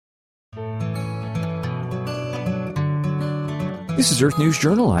This is Earth News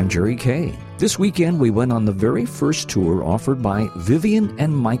Journal. I'm Jerry Kay. This weekend, we went on the very first tour offered by Vivien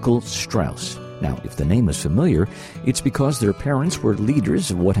and Michael Straus. Now, if the name is familiar, it's because their parents were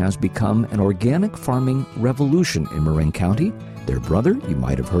leaders of what has become an organic farming revolution in Marin County. Their brother, you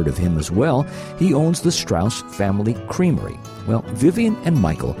might have heard of him as well, he owns the Straus Family Creamery. Well, Vivien and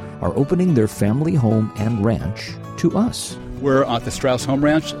Michael are opening their family home and ranch to us. We're at the Straus Home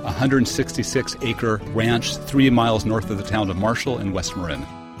Ranch, a 166-acre ranch 3 miles north of the town of Marshall in West Marin.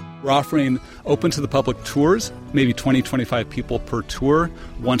 We're offering open to the public tours, maybe 20-25 people per tour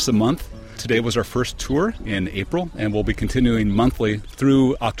once a month. Today was our first tour in April, and we'll be continuing monthly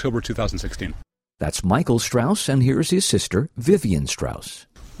through October 2016. That's Michael Straus, and here's his sister, Vivien Straus.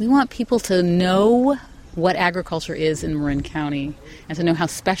 We want people to know what agriculture is in Marin County and to know how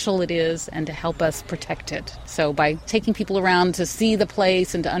special it is and to help us protect it. So by taking people around to see the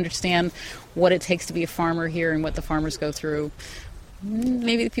place and to understand what it takes to be a farmer here and what the farmers go through,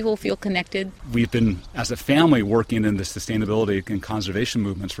 maybe people feel connected. We've been, as a family, working in the sustainability and conservation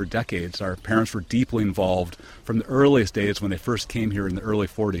movements for decades. Our parents were deeply involved from the earliest days when they first came here in the early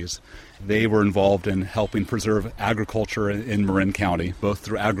 40s. They were involved in helping preserve agriculture in Marin County, both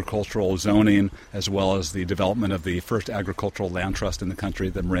through agricultural zoning as well as the development of the first agricultural land trust in the country,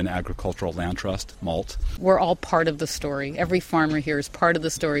 the Marin Agricultural Land Trust, MALT. We're all part of the story. Every farmer here is part of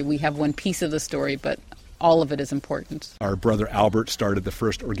the story. We have one piece of the story, but all of it is important. Our brother Albert started the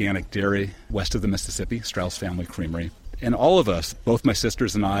first organic dairy west of the Mississippi, Straus Family Creamery. And all of us, both my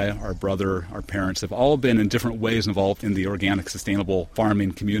sisters and I, our brother, our parents, have all been in different ways involved in the organic, sustainable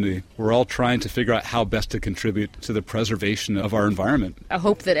farming community. We're all trying to figure out how best to contribute to the preservation of our environment. I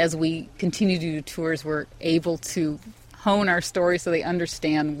hope that as we continue to do tours, we're able to hone our story so they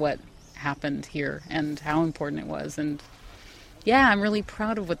understand what happened here and how important it was. And yeah, I'm really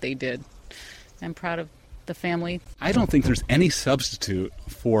proud of what they did. I'm proud of the family. I don't think there's any substitute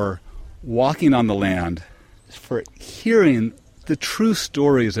for walking on the land, for hearing the true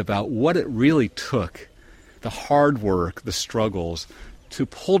stories about what it really took, the hard work, the struggles, to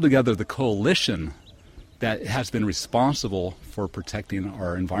pull together the coalition that has been responsible for protecting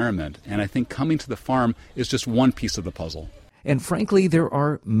our environment. And I think coming to the farm is just one piece of the puzzle. And frankly, there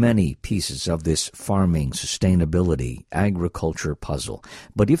are many pieces of this farming, sustainability, agriculture puzzle.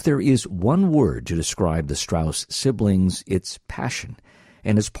 But if there is one word to describe the Straus siblings, it's passion.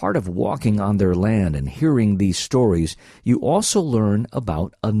 And as part of walking on their land and hearing these stories, you also learn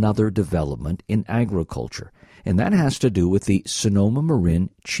about another development in agriculture. And that has to do with the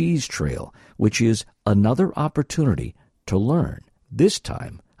Sonoma-Marin Cheese Trail, which is another opportunity to learn, this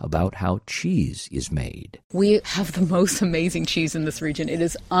time about how cheese is made. We have the most amazing cheese in this region. It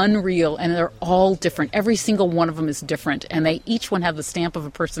is unreal, and they're all different. Every single one of them is different, and they each one have the stamp of a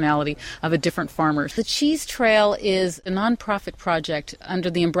personality of a different farmer. The Cheese Trail is a nonprofit project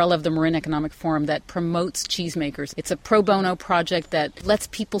under the umbrella of the Marin Economic Forum that promotes cheesemakers. It's a pro bono project that lets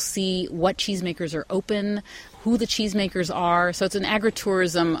people see what cheesemakers are open, who the cheesemakers are. So it's an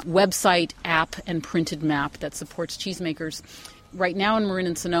agritourism website, app, and printed map that supports cheesemakers right now in Marin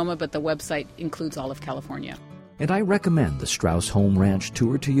and Sonoma, but the website includes all of California. And I recommend the Straus Home Ranch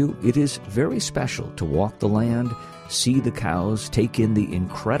tour to you. It is very special to walk the land, see the cows, take in the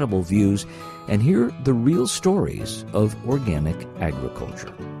incredible views, and hear the real stories of organic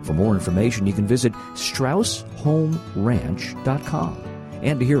agriculture. For more information, you can visit StrausHomeRanch.com.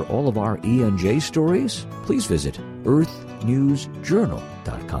 And to hear all of our E&J stories, please visit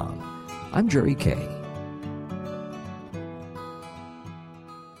EarthNewsJournal.com. I'm Jerry Kay.